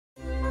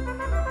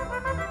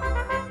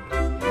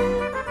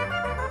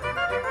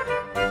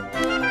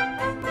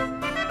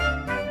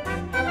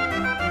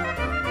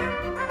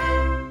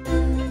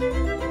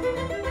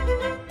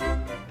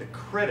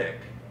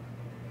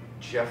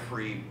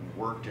Jeffrey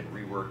worked and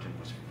reworked and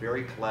was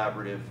very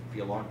collaborative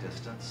via long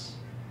distance.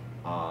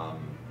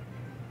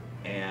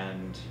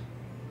 And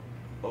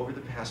over the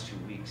past 2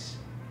 weeks,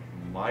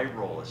 my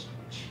role has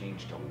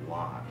changed a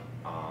lot.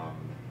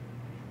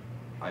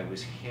 I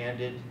was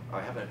handed,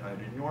 I have an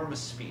enormous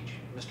speech.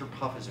 Mr.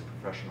 Puff is a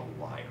professional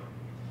liar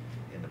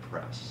in the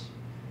press.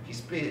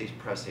 He's a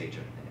press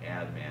agent, an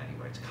ad man, he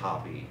writes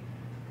copy.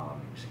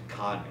 He's a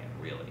con man,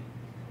 really.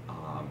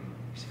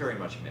 He's very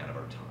much a man of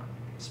our time.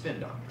 Spin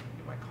doctor,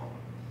 you might call him.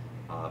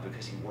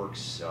 Because he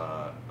works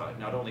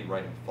not only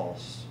writing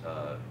false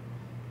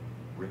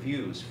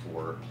reviews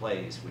for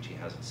plays which he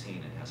hasn't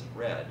seen and hasn't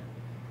read,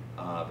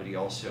 but he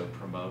also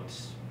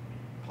promotes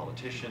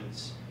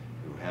politicians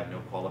who have no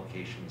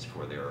qualifications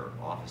for their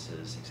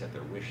offices except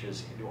their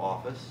wishes into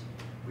office,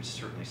 which is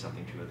certainly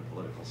something true of the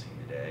political scene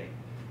today.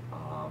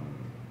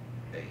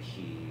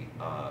 He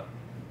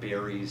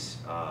buries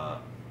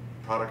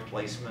product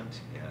placement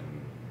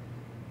in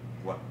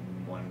what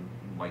one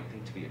might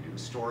think to be a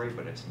news story,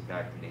 but it's in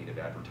fact native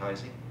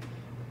advertising.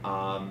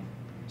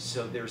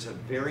 So there's a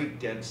very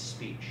dense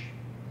speech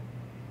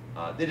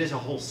that is a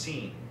whole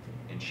scene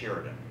in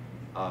Sheridan,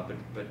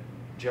 but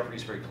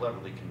Jeffrey's very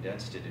cleverly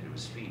condensed it into a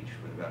speech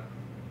with about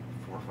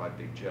 4 or 5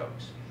 big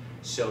jokes.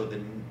 So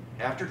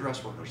after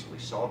dress rehearsal, he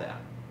saw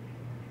that,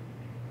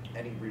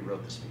 and he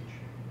rewrote the speech.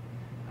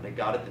 And I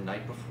got it the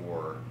night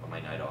before, on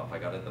my night off, I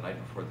got it the night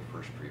before the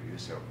first preview,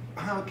 so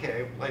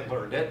okay, I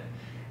learned it.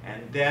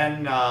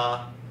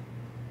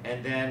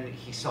 And then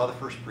he saw the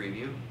first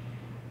preview,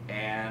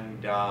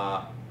 and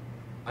I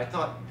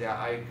thought that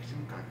I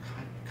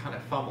kind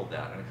of fumbled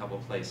that in a couple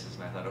of places,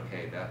 and I thought,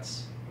 okay,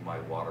 that's my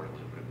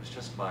Waterloo, but it was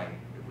just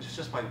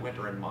my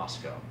winter in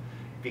Moscow,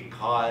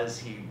 because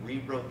he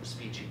rewrote the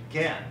speech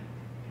again.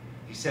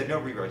 He said no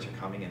rewrites are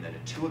coming, and then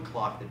at 2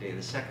 o'clock the day of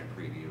the second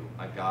preview,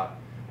 I got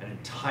an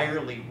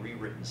entirely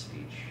rewritten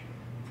speech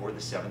for the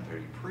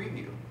 7:30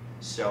 preview.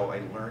 So I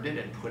learned it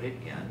and put it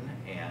in,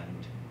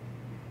 and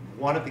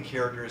one of the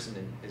characters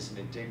is an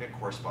indignant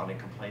correspondent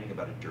complaining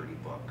about a dirty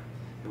book,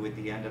 who at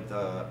the end of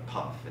the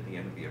puff, at the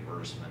end of the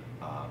advertisement,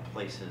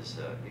 places,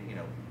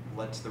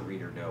 lets the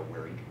reader know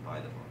where he can buy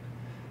the book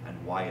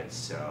and why it's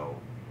so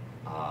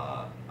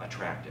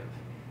attractive,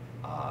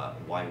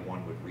 why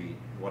one would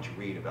want to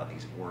read about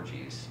these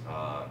orgies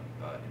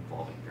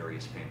involving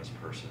various famous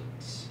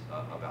persons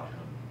about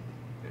whom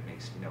it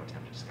makes no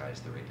attempt to disguise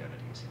their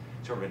identities.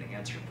 Sort of an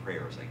answered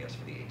prayers, I guess,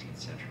 for the 18th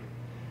century.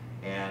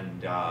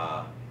 And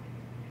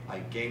I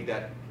gave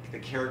the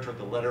character of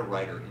the letter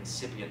writer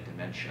incipient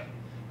dementia,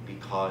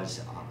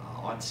 because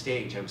on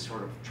stage I was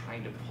sort of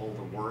trying to pull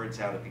the words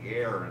out of the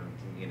air, and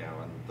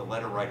and the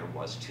letter writer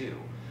was too.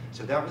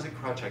 So that was a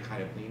crutch I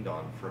kind of leaned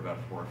on for about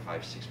 4 or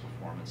 5, 6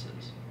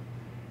 performances.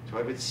 So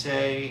I would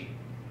say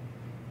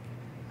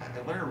I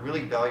learned a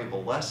really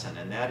valuable lesson,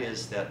 and that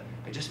is that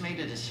I just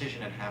made a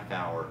decision at half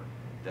hour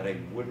that I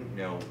wouldn't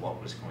know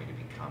what was going to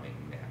be coming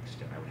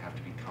next, and I would have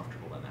to be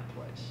comfortable in that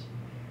place.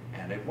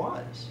 And I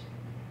was,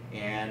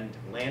 and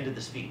landed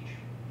the speech,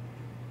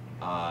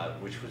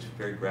 which was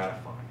very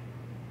gratifying.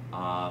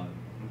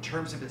 In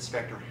terms of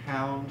Inspector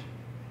Hound,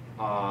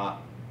 I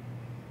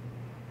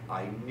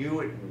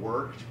knew it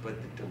worked,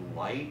 but the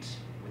delight,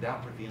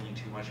 without revealing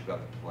too much about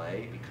the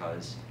play,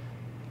 because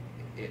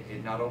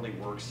it not only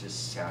works as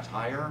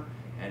satire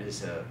and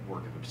as a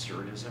work of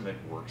absurdism, it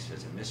works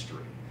as a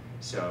mystery.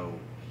 So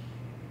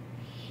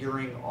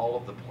hearing all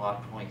of the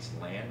plot points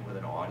land with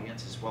an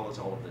audience, as well as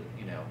all of the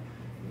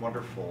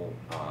wonderful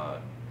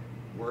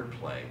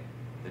wordplay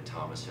that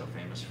Tom is so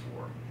famous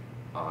for,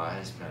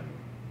 has been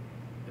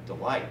a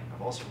delight.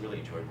 I've also really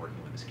enjoyed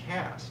working with his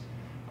cast.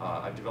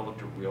 I've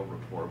developed a real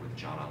rapport with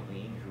John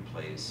Aline, who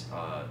plays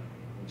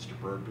Mr.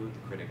 Birdboot, the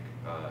critic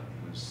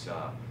who's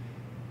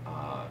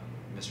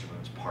Mr.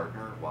 Moon's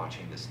partner,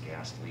 watching this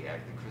ghastly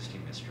Agatha Christie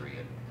mystery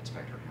at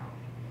Inspector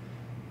Hound.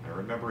 I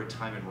remember a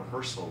time in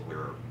rehearsal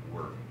where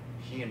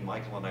he and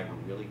Michael and I were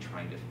really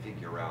trying to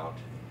figure out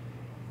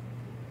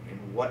in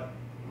what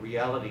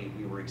reality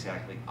we were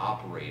exactly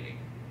operating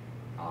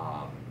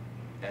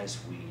as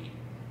we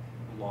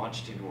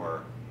launched into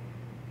our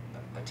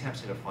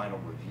attempts at a final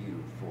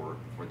review for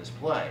this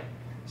play,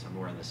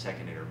 somewhere in the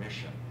second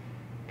intermission.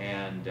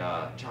 And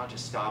John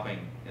just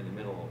stopping in the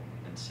middle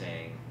and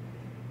saying,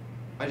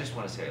 I just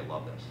want to say I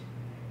love this.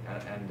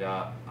 And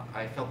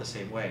I felt the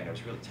same way, and I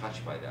was really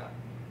touched by that.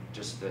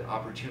 Just the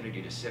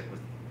opportunity to sit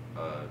with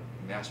a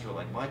master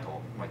like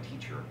Michael, my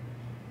teacher,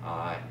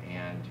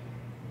 and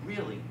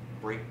really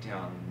break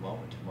down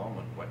moment to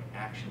moment what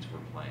actions we're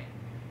playing,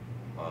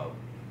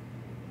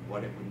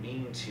 what it would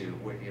mean to,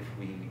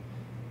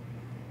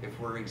 if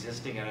we're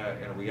existing in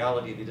a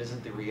reality that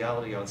isn't the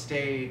reality on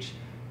stage,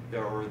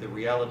 or the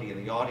reality in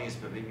the audience,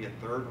 but maybe a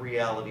third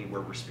reality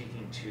where we're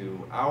speaking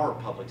to our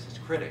publics as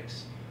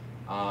critics.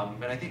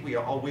 And I think we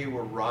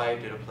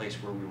arrived at a place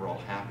where we were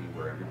all happy,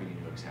 where everybody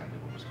knew exactly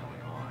what was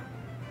going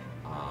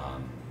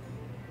on.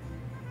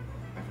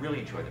 I've really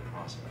enjoyed the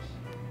process.